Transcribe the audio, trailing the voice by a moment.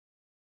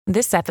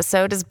This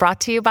episode is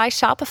brought to you by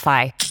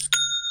Shopify.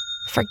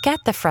 Forget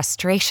the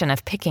frustration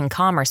of picking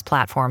commerce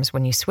platforms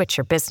when you switch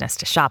your business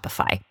to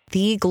Shopify,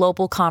 the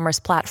global commerce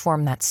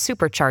platform that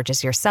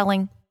supercharges your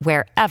selling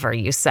wherever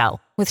you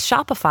sell. With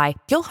Shopify,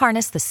 you'll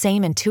harness the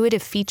same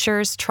intuitive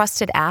features,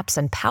 trusted apps,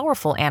 and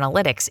powerful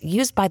analytics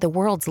used by the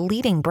world's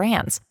leading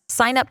brands.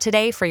 Sign up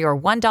today for your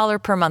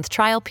 $1 per month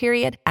trial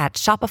period at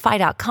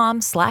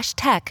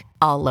shopify.com/tech,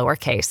 all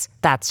lowercase.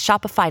 That's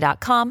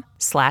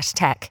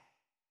shopify.com/tech.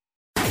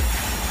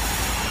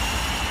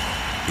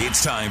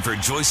 It's time for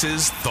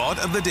Joyce's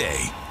Thought of the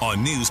Day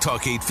on News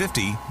Talk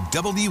 850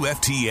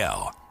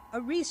 WFTL. A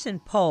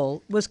recent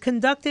poll was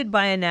conducted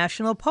by a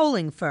national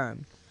polling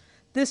firm.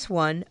 This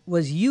one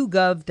was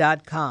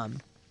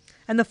YouGov.com.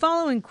 And the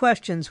following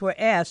questions were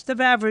asked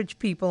of average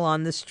people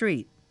on the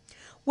street.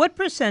 What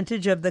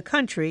percentage of the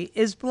country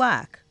is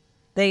black?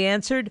 They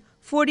answered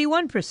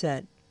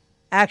 41%.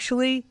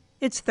 Actually,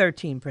 it's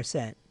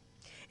 13%.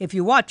 If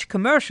you watch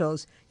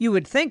commercials, you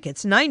would think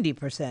it's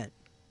 90%.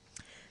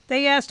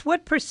 They asked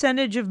what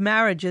percentage of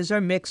marriages are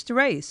mixed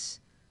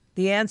race.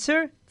 The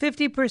answer,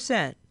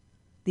 50%.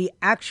 The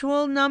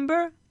actual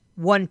number,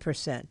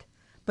 1%.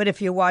 But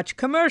if you watch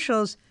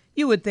commercials,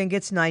 you would think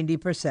it's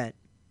 90%.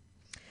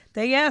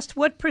 They asked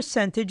what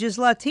percentage is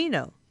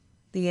Latino.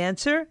 The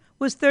answer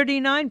was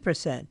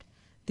 39%.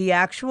 The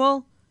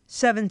actual,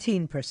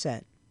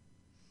 17%.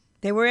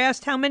 They were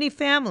asked how many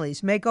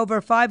families make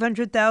over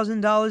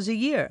 $500,000 a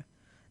year.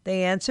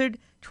 They answered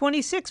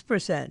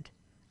 26%.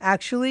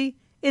 Actually,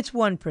 it's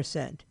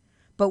 1%.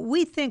 But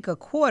we think a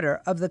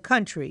quarter of the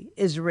country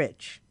is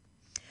rich.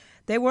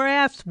 They were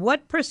asked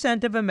what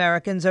percent of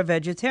Americans are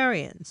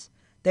vegetarians.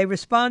 They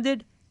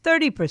responded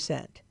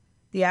 30%.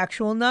 The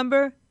actual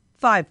number,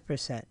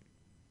 5%.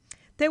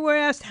 They were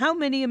asked how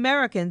many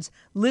Americans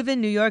live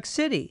in New York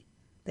City.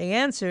 They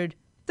answered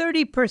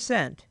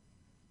 30%.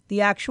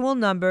 The actual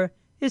number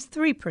is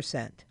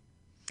 3%.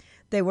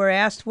 They were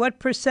asked what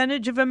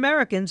percentage of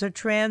Americans are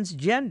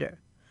transgender.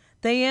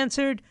 They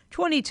answered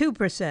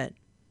 22%.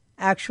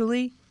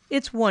 Actually,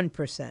 it's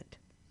 1%.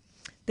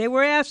 They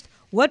were asked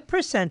what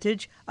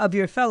percentage of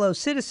your fellow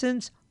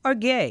citizens are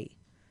gay.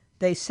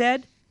 They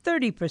said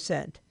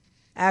 30%.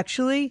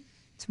 Actually,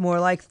 it's more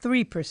like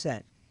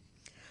 3%.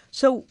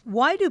 So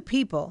why do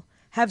people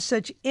have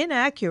such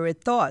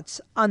inaccurate thoughts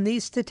on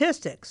these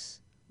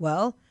statistics?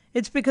 Well,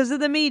 it's because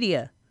of the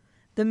media.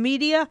 The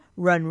media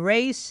run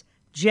race,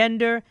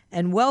 gender,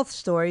 and wealth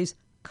stories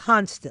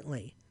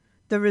constantly.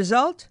 The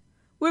result?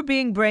 We're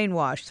being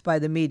brainwashed by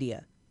the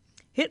media.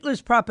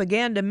 Hitler's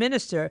propaganda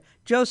minister,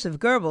 Joseph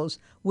Goebbels,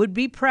 would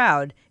be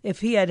proud if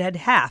he had had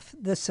half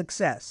the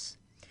success.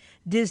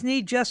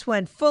 Disney just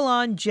went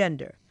full-on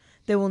gender.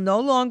 They will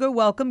no longer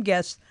welcome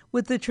guests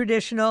with the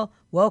traditional,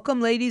 welcome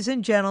ladies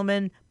and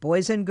gentlemen,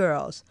 boys and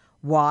girls.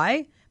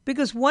 Why?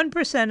 Because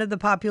 1% of the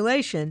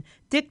population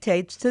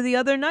dictates to the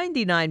other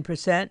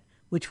 99%,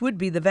 which would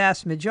be the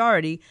vast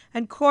majority,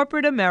 and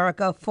corporate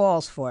America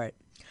falls for it.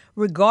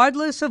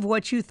 Regardless of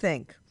what you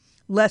think,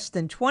 less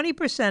than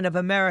 20% of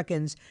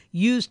Americans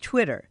use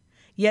Twitter,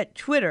 yet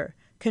Twitter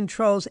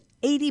controls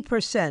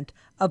 80%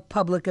 of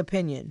public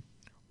opinion.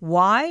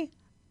 Why?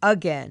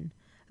 Again,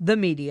 the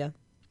media.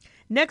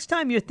 Next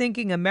time you're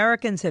thinking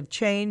Americans have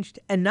changed,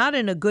 and not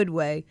in a good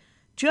way,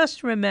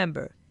 just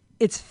remember,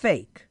 it's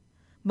fake.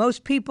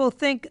 Most people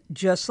think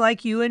just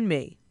like you and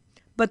me.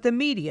 But the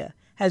media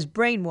has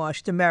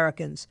brainwashed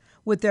Americans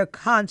with their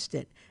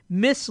constant,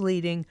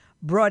 misleading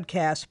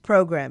broadcast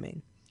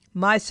programming.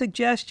 My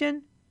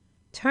suggestion?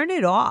 Turn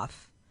it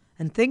off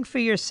and think for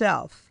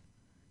yourself.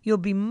 You'll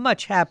be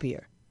much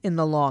happier in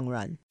the long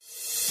run.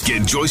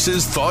 Get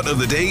Joyce's Thought of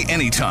the Day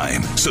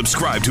anytime.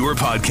 Subscribe to her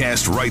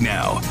podcast right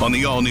now on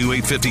the all-new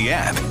 850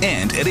 app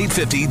and at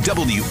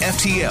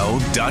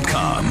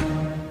 850WFTL.com.